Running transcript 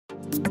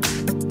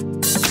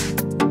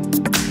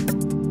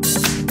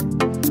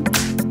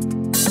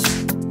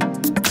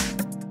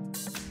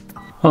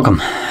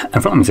Welcome,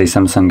 in front of me is a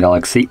Samsung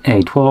Galaxy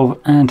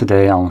A12, and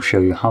today I'll show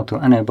you how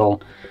to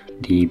enable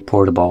the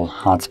portable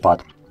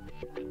hotspot.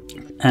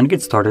 And to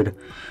get started,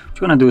 what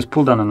you want to do is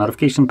pull down the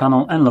notification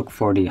panel and look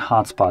for the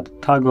hotspot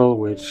toggle,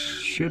 which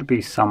should be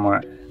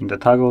somewhere in the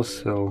toggles.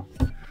 So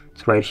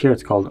it's right here,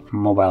 it's called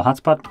mobile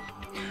hotspot.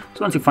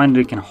 So once you find it,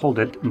 you can hold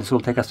it, and this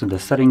will take us to the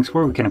settings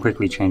where we can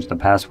quickly change the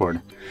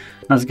password.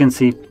 Now, as you can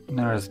see,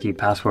 there's the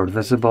password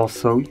visible,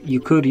 so you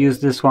could use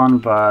this one,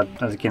 but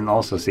as you can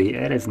also see,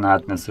 it is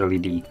not necessarily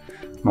the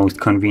most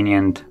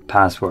convenient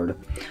password.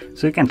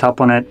 So you can tap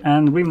on it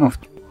and remove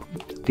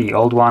the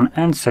old one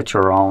and set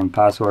your own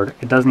password.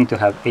 It does need to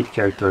have 8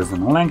 characters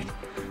in length,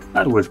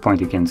 at which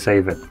point you can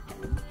save it.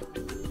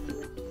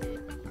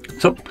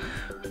 So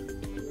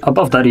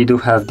above that, you do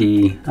have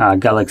the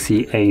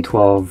Galaxy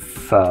A12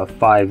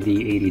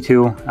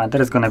 5D82.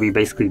 That is going to be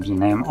basically the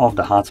name of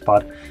the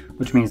hotspot,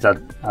 which means that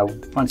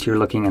once you're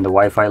looking in the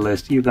Wi-Fi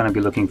list, you're going to be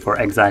looking for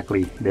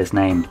exactly this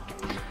name.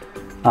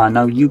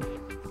 Now, you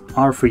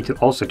are free to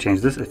also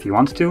change this if you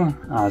want to.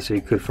 So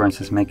you could, for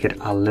instance, make it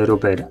a little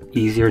bit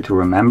easier to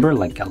remember,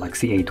 like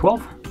Galaxy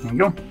A12. There you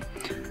go.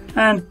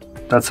 And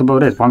that's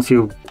about it. Once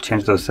you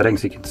change those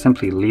settings, you can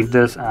simply leave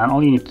this, and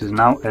all you need to do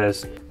now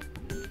is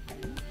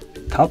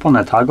tap on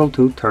the toggle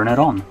to turn it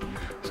on.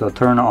 So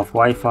turn off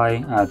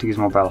Wi-Fi. To use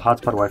mobile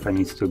hotspot, Wi-Fi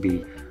needs to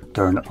be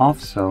turned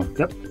off. So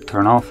yep,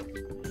 turn off.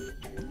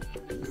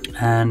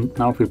 And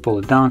now if we pull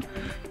it down,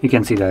 you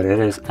can see that it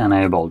is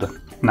enabled.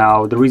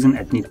 Now the reason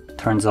it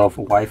turns off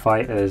Wi-Fi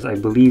is I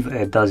believe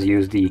it does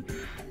use the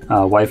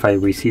Wi-Fi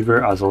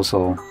receiver as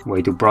also a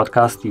way to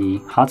broadcast the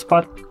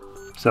hotspot.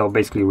 So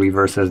basically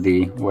reverses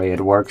the way it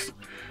works.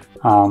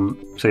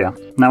 So yeah,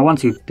 now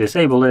once you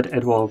disable it,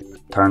 it will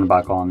turn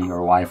back on your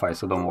Wi-Fi,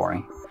 so don't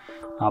worry.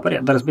 But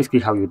yeah, that is basically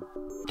how you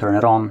turn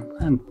it on,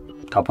 and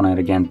tap on it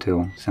again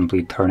to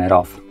simply turn it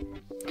off.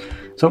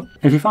 So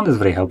if you found this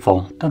very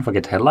helpful, don't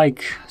forget to hit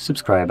like,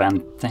 subscribe,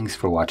 and thanks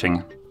for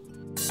watching.